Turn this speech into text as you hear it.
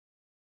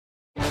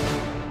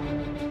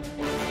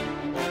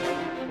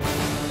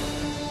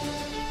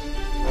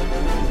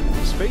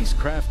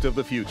spacecraft of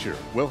the future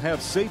will have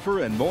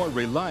safer and more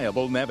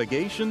reliable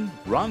navigation,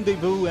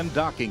 rendezvous, and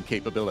docking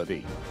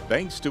capability,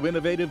 thanks to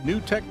innovative new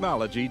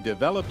technology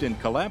developed in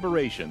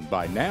collaboration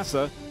by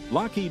NASA,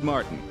 Lockheed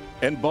Martin,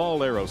 and Ball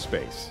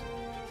Aerospace.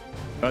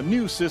 A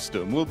new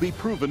system will be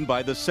proven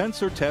by the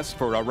sensor test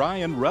for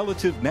Orion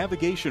Relative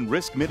Navigation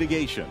Risk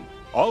Mitigation,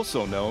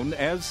 also known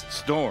as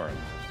STORRM.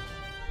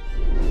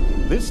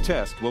 This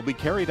test will be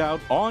carried out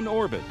on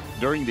orbit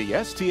during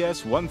the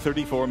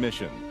STS-134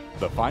 mission,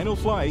 the final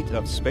flight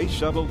of Space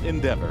Shuttle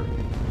Endeavour.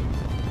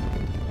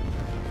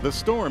 The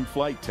STORRM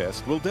flight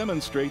test will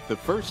demonstrate the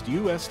first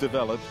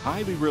U.S.-developed,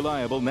 highly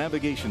reliable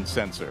navigation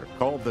sensor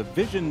called the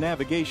Vision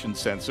Navigation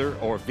Sensor,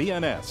 or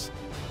VNS,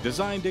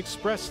 designed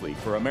expressly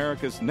for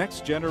America's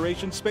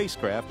next-generation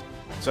spacecraft,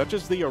 such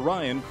as the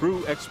Orion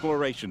Crew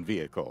Exploration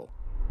Vehicle.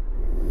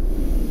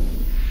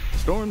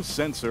 STORRM's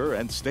sensor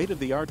and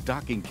state-of-the-art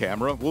docking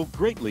camera will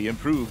greatly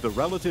improve the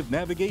relative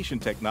navigation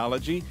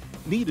technology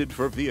needed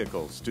for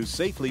vehicles to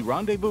safely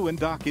rendezvous and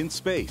dock in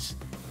space.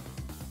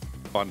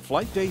 On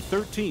Flight Day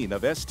 13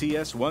 of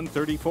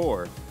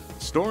STS-134,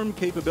 STORRM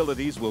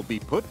capabilities will be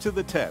put to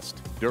the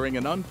test during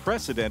an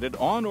unprecedented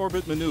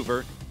on-orbit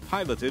maneuver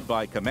piloted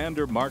by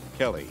Commander Mark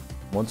Kelly.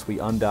 Once we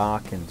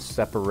undock and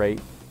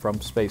separate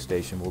from space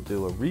station, we'll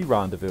do a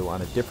re-rendezvous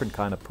on a different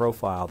kind of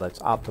profile that's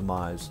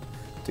optimized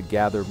to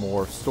gather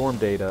more STORRM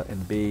data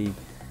and be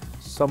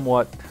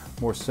somewhat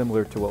more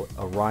similar to what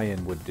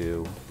Orion would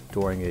do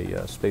during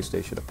a space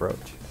station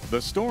approach. The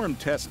STORRM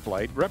test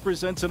flight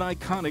represents an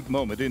iconic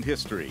moment in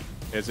history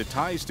as it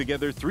ties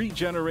together 3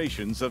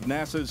 generations of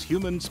NASA's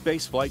human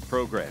spaceflight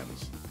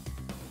programs.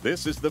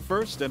 This is the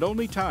first and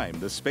only time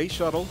the Space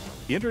Shuttle,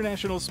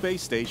 International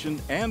Space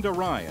Station, and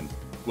Orion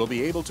will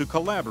be able to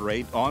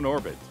collaborate on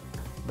orbit.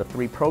 The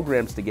 3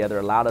 programs together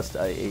allowed us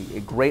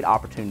a great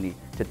opportunity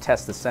to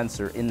test the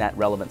sensor in that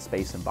relevant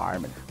space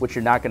environment, which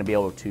you're not going to be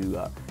able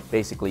to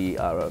basically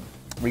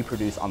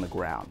reproduce on the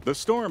ground. The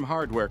STORRM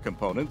hardware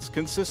components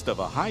consist of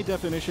a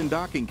high-definition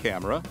docking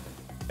camera,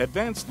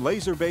 advanced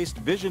laser-based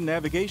vision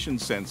navigation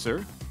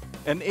sensor,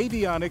 an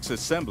avionics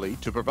assembly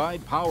to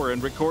provide power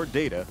and record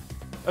data,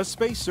 a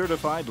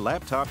space-certified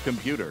laptop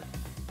computer,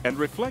 and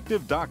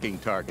reflective docking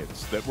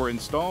targets that were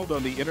installed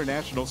on the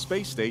International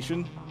Space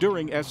Station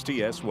during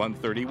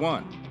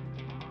STS-131.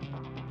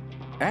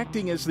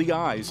 Acting as the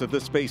eyes of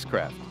the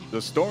spacecraft, the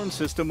STORRM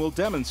system will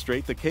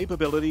demonstrate the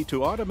capability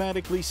to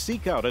automatically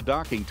seek out a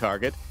docking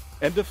target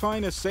and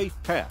define a safe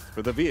path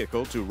for the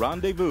vehicle to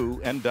rendezvous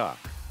and dock.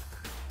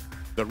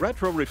 The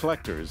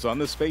retroreflectors on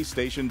the space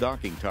station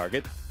docking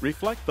target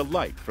reflect the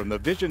light from the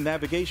vision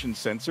navigation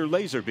sensor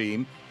laser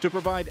beam to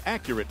provide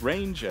accurate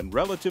range and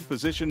relative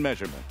position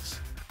measurements.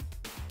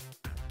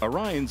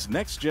 Orion's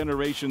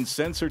next-generation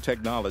sensor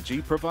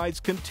technology provides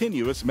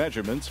continuous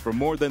measurements from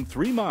more than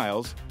 3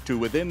 miles to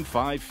within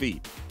 5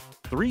 feet,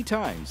 3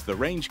 times the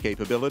range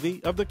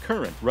capability of the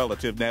current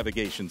relative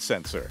navigation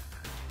sensor.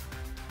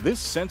 This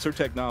sensor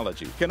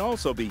technology can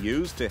also be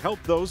used to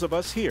help those of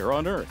us here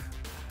on Earth.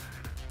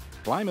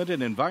 Climate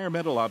and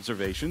environmental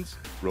observations,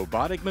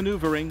 robotic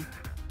maneuvering,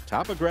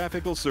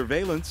 topographical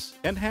surveillance,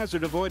 and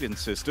hazard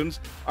avoidance systems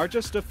are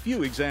just a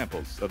few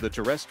examples of the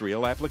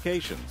terrestrial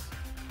applications.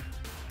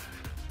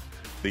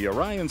 The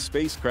Orion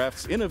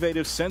spacecraft's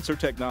innovative sensor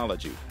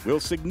technology will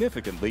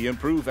significantly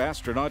improve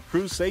astronaut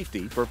crew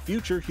safety for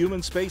future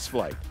human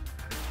spaceflight